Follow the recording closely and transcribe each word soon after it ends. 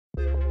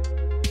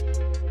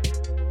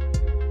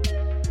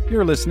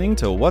You're listening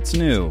to What's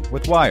New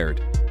with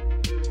Wired.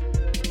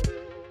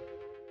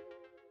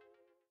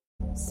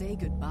 Say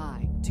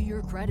goodbye to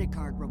your credit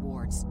card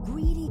rewards.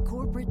 Greedy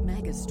corporate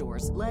mega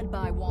stores, led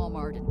by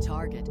Walmart and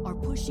Target, are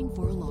pushing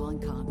for a law in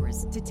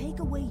Congress to take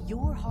away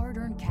your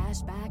hard-earned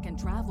cash back and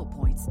travel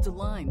points to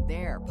line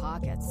their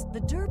pockets. The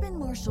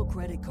Durbin-Marshall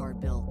credit card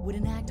bill would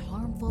enact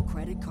harmful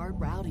credit card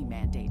routing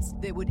mandates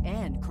that would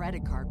end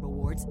credit card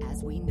rewards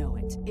as we know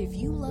it. If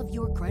you love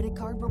your credit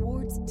card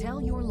rewards,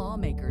 tell your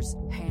lawmakers,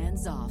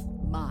 hands off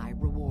my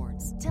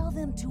rewards. Tell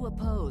them to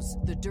oppose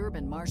the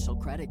Durbin-Marshall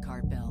credit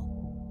card bill.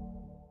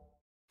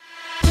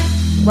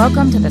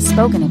 Welcome to the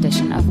spoken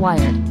edition of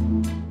Wired.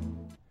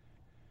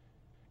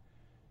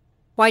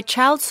 Why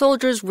Child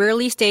Soldiers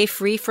Rarely Stay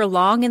Free for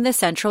Long in the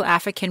Central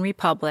African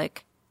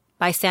Republic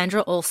by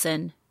Sandra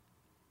Olson.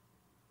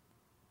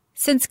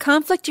 Since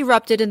conflict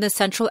erupted in the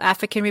Central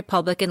African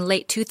Republic in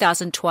late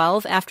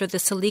 2012 after the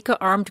Seleka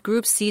armed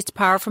group seized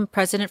power from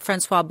President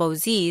Francois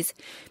Bozize,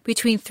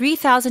 between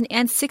 3,000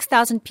 and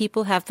 6,000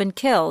 people have been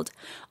killed,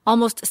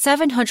 almost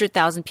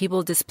 700,000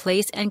 people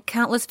displaced, and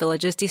countless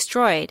villages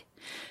destroyed.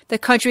 The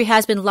country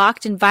has been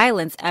locked in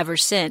violence ever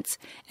since,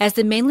 as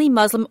the mainly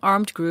Muslim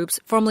armed groups,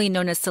 formerly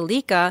known as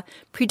Seleka,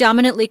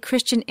 predominantly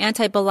Christian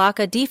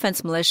anti-Balaka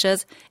defense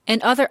militias,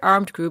 and other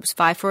armed groups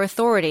vie for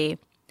authority.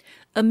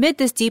 Amid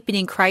this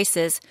deepening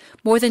crisis,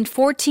 more than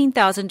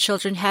 14,000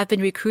 children have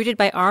been recruited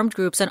by armed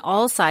groups on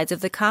all sides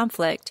of the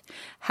conflict.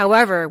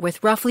 However,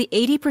 with roughly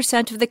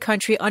 80% of the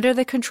country under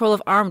the control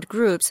of armed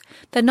groups,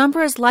 the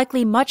number is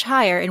likely much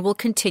higher and will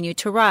continue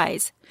to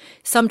rise.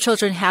 Some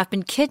children have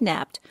been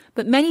kidnapped,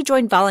 but many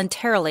join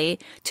voluntarily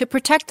to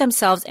protect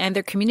themselves and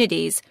their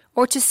communities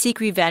or to seek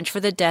revenge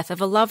for the death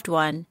of a loved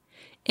one.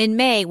 In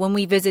May, when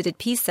we visited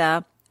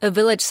Pisa, a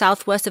village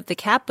southwest of the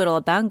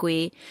capital,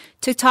 Bangui,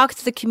 to talk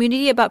to the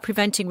community about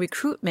preventing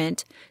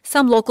recruitment,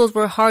 some locals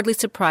were hardly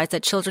surprised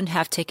that children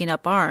have taken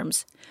up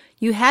arms.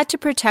 You had to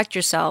protect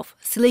yourself.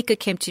 Seleka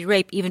came to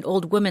rape even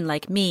old women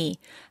like me.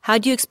 How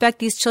do you expect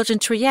these children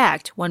to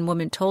react? One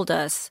woman told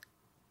us.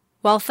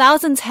 While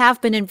thousands have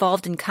been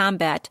involved in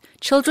combat,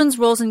 children's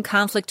roles in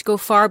conflict go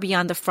far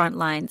beyond the front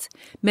lines.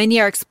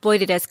 Many are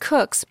exploited as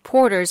cooks,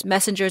 porters,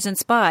 messengers, and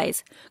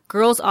spies.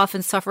 Girls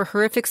often suffer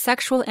horrific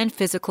sexual and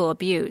physical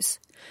abuse.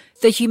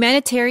 The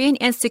humanitarian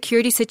and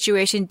security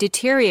situation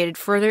deteriorated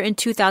further in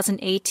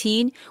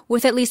 2018,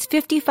 with at least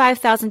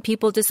 55,000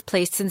 people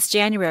displaced since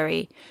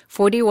January,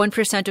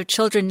 41% of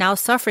children now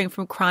suffering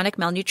from chronic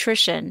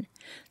malnutrition.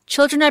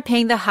 Children are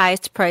paying the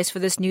highest price for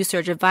this new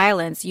surge of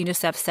violence,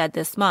 UNICEF said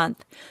this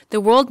month. The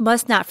world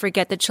must not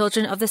forget the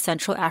children of the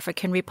Central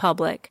African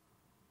Republic.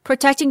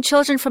 Protecting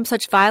children from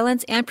such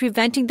violence and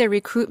preventing their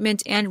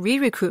recruitment and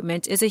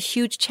re-recruitment is a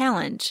huge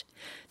challenge.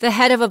 The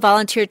head of a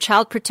volunteer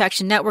child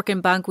protection network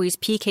in Bangui's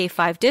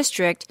PK5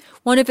 district,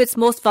 one of its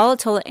most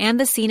volatile and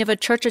the scene of a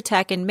church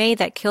attack in May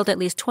that killed at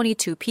least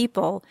 22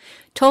 people,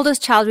 told us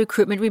child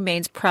recruitment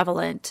remains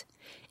prevalent.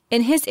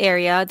 In his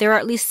area, there are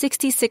at least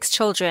 66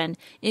 children,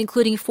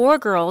 including 4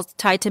 girls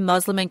tied to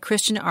Muslim and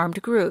Christian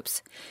armed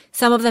groups.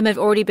 Some of them have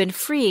already been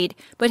freed,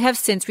 but have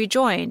since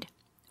rejoined.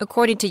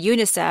 According to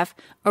UNICEF,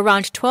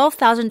 around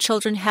 12,000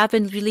 children have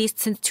been released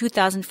since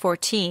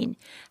 2014.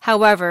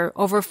 However,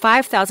 over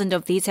 5,000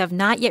 of these have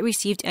not yet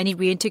received any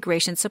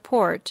reintegration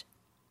support.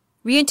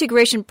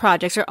 Reintegration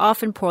projects are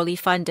often poorly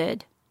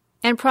funded.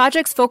 And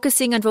projects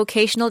focusing on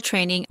vocational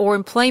training or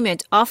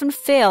employment often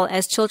fail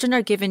as children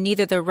are given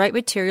neither the right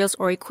materials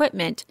or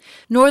equipment,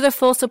 nor the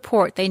full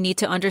support they need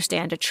to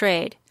understand a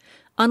trade.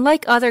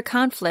 Unlike other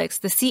conflicts,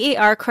 the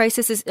CAR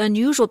crisis is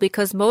unusual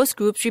because most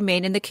groups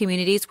remain in the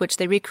communities which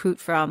they recruit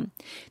from.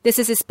 This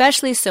is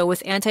especially so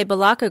with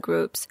anti-Balaka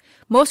groups.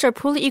 Most are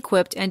poorly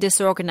equipped and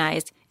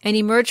disorganized, and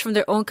emerge from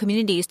their own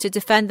communities to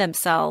defend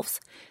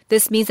themselves.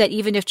 This means that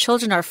even if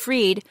children are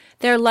freed,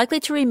 they are likely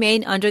to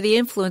remain under the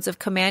influence of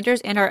commanders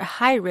and are at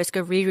high risk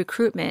of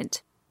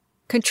re-recruitment.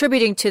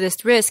 Contributing to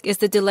this risk is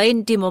the delay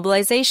in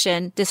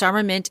demobilization,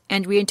 disarmament,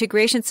 and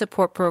reintegration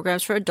support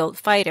programs for adult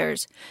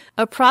fighters,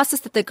 a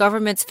process that the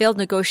government's failed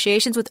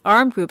negotiations with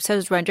armed groups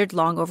has rendered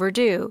long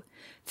overdue.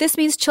 This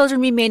means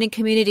children remain in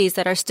communities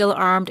that are still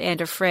armed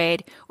and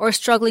afraid, or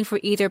struggling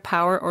for either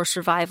power or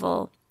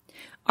survival.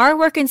 Our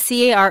work in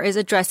CAR is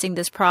addressing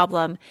this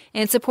problem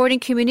and supporting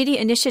community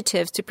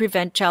initiatives to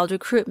prevent child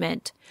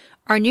recruitment.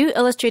 Our new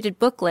illustrated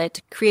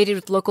booklet, created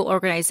with local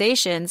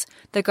organizations,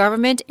 the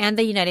government, and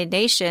the United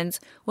Nations,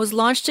 was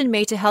launched in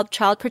May to help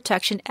child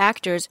protection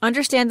actors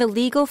understand the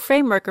legal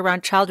framework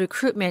around child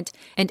recruitment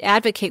and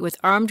advocate with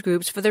armed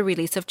groups for the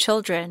release of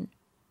children.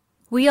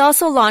 We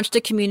also launched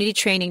a community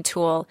training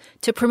tool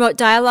to promote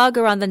dialogue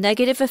around the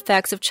negative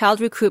effects of child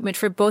recruitment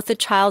for both the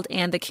child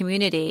and the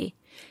community.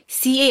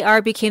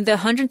 CAR became the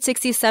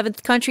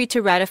 167th country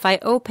to ratify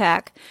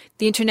OPAC,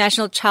 the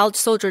International Child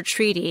Soldier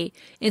Treaty,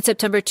 in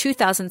September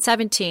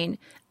 2017,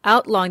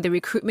 outlawing the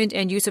recruitment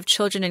and use of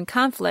children in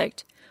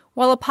conflict.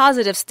 While a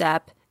positive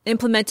step,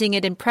 implementing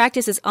it in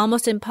practice is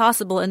almost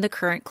impossible in the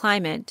current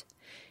climate.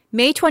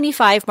 May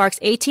 25 marks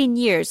 18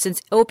 years since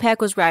OPEC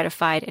was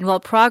ratified, and while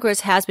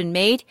progress has been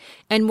made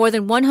and more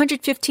than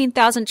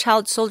 115,000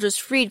 child soldiers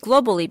freed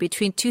globally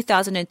between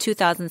 2000 and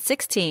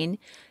 2016,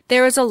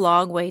 there is a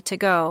long way to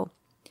go.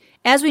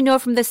 As we know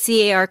from the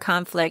CAR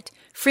conflict,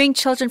 freeing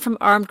children from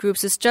armed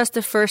groups is just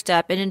the first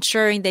step in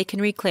ensuring they can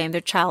reclaim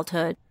their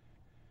childhood.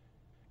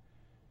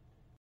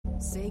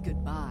 Say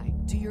goodbye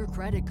to your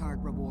credit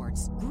card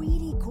rewards.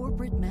 Greedy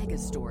corporate mega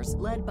stores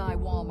led by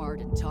Walmart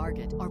and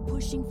Target are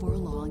pushing for a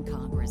law in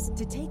Congress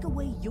to take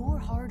away your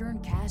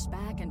hard-earned cash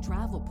back and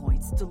travel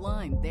points to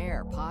line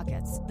their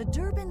pockets. The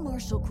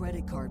Durbin-Marshall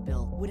credit card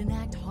bill would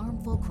enact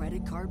harmful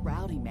credit card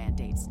routing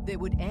mandates that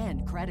would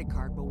end credit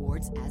card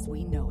rewards as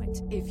we know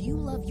it. If you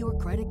love your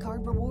credit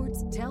card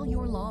rewards, tell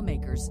your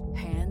lawmakers,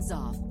 hands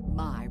off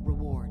my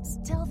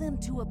rewards. Tell them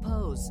to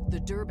oppose the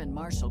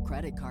Durbin-Marshall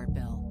credit card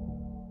bill.